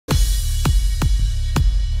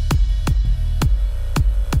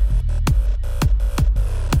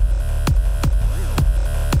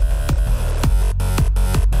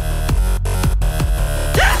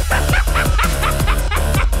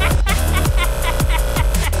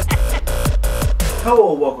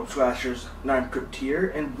Hello, welcome Slashers, and I'm Crypt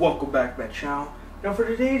here, and welcome back to my channel. Now for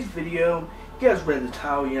today's video, you guys read the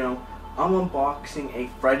title, I'm unboxing a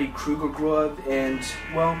Freddy Krueger glove, and,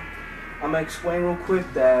 well, I'm going to explain real quick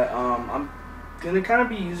that I'm going to kind of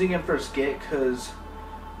be using it for a skit, because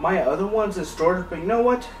my other one's in storage, but you know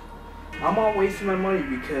what? I'm not wasting my money,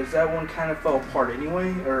 because that one kind of fell apart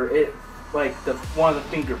anyway, or it, like, one of the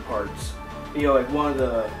finger parts, like one of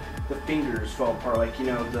the fingers fell apart, like,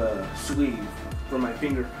 the sleeve for my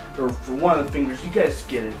finger, or for one of the fingers. You guys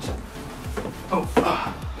get it.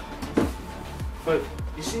 But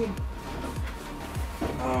you see,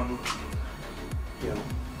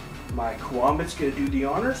 my Kwambit's gonna do the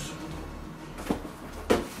honors.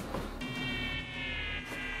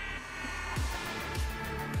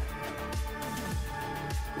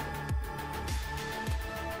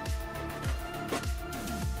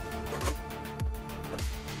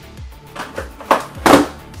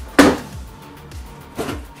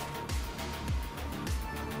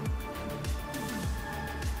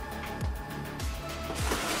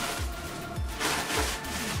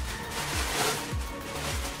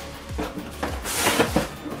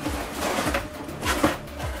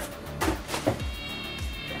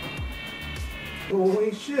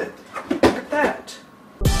 Holy shit, look at that.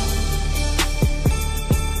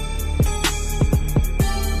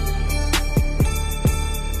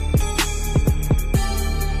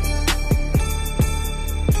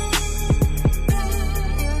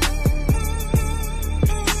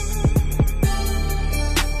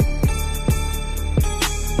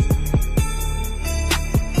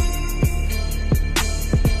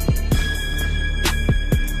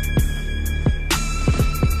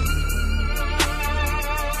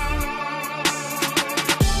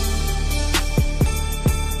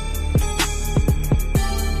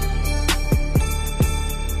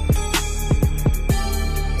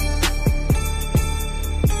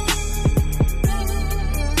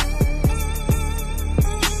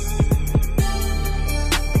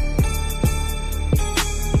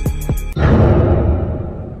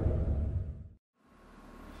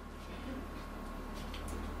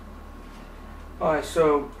 Alright,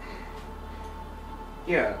 so,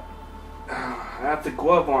 yeah, I have the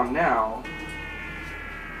glove on now.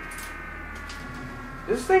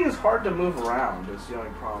 This thing is hard to move around, is the only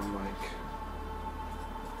problem,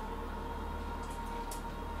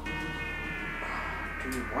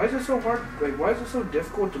 Dude, why is it so hard, why is it so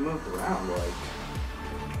difficult to move around,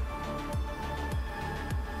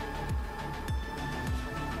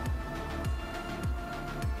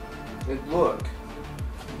 look.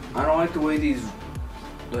 I don't like the way these,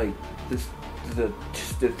 the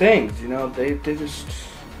things, they just,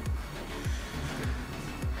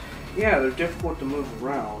 yeah, they're difficult to move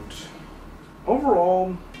around.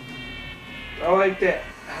 Overall, I like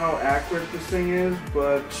how accurate this thing is,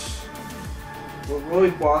 but what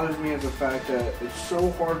really bothers me is the fact that it's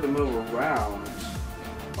so hard to move around,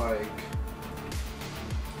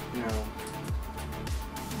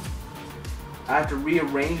 I have to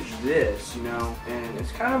rearrange this, and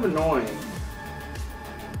it's kind of annoying.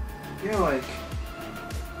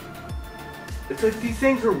 It's like these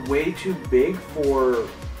things are way too big for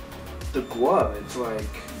the glove. It's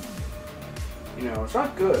it's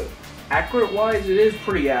not good. Accurate-wise, it is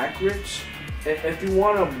pretty accurate. If you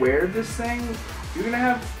want to wear this thing, you're going to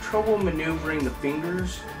have trouble maneuvering the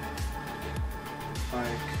fingers.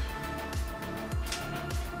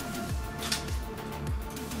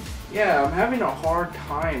 Yeah, I'm having a hard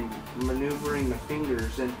time maneuvering the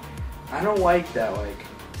fingers, and I don't like that,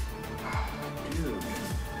 dude,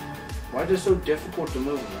 why is it so difficult to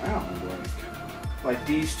move around?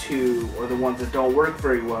 These two are the ones that don't work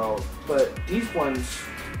very well, but these ones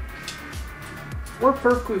work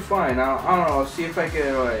perfectly fine. I don't know, see if I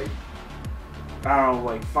can,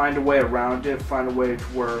 find a way around it, find a way to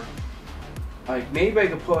where, maybe I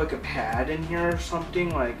could put, a pad in here or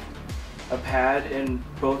something, a pad in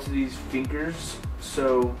both of these fingers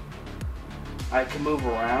so I can move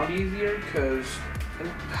around easier, because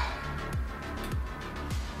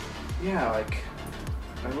yeah,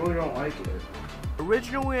 I really don't like it.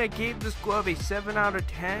 Originally I gave this glove a 7 out of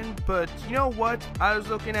 10, but you know what, I was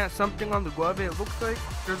looking at something on the glove, and it looks like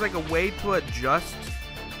there's a way to adjust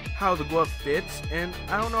how the glove fits, and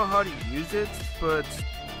I don't know how to use it, but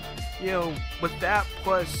with that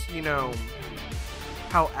plus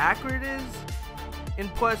how accurate it is,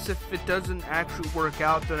 and plus if it doesn't actually work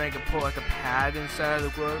out, then I can put a pad inside of the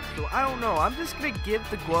glove. So I don't know, I'm just gonna give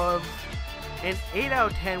the glove an 8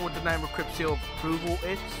 out of 10 with the Nightmare Crypt seal of approval.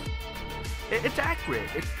 it's accurate.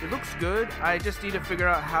 It looks good. I just need to figure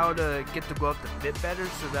out how to get the glove to fit better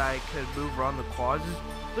so that I could move around the claws.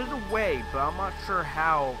 There's a way, but I'm not sure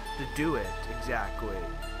how to do it exactly.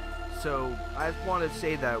 So I just want to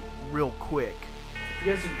say that real quick. If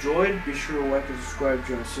you guys enjoyed, be sure to like and subscribe,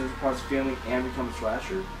 join the Sims Pods family, and become a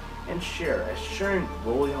slasher. And share, as sharing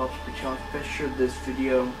really helps the channel. If you share this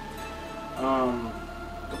video,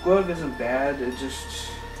 the glove isn't bad. It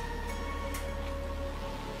just,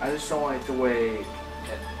 I just don't like the way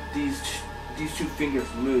these two fingers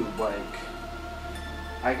move. Like,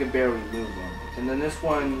 I can barely move them. And then this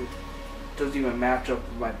one doesn't even match up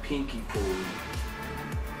with my pinky fully.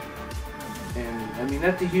 And I mean,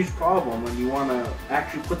 that's a huge problem when you want to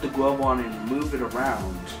actually put the glove on and move it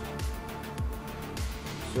around.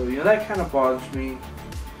 So, you know, that kind of bothers me.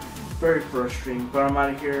 Very frustrating. But I'm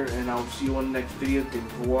out of here, and I'll see you on the next video. Thank you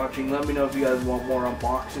for watching. Let me know if you guys want more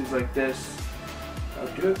unboxings like this. I'll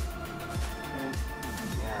do it. And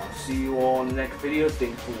yeah, I'll see you all in the next video.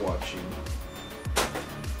 Thanks for watching.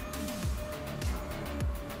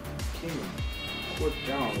 Can't even put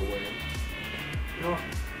down the way. You know what?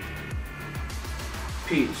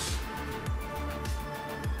 Peace.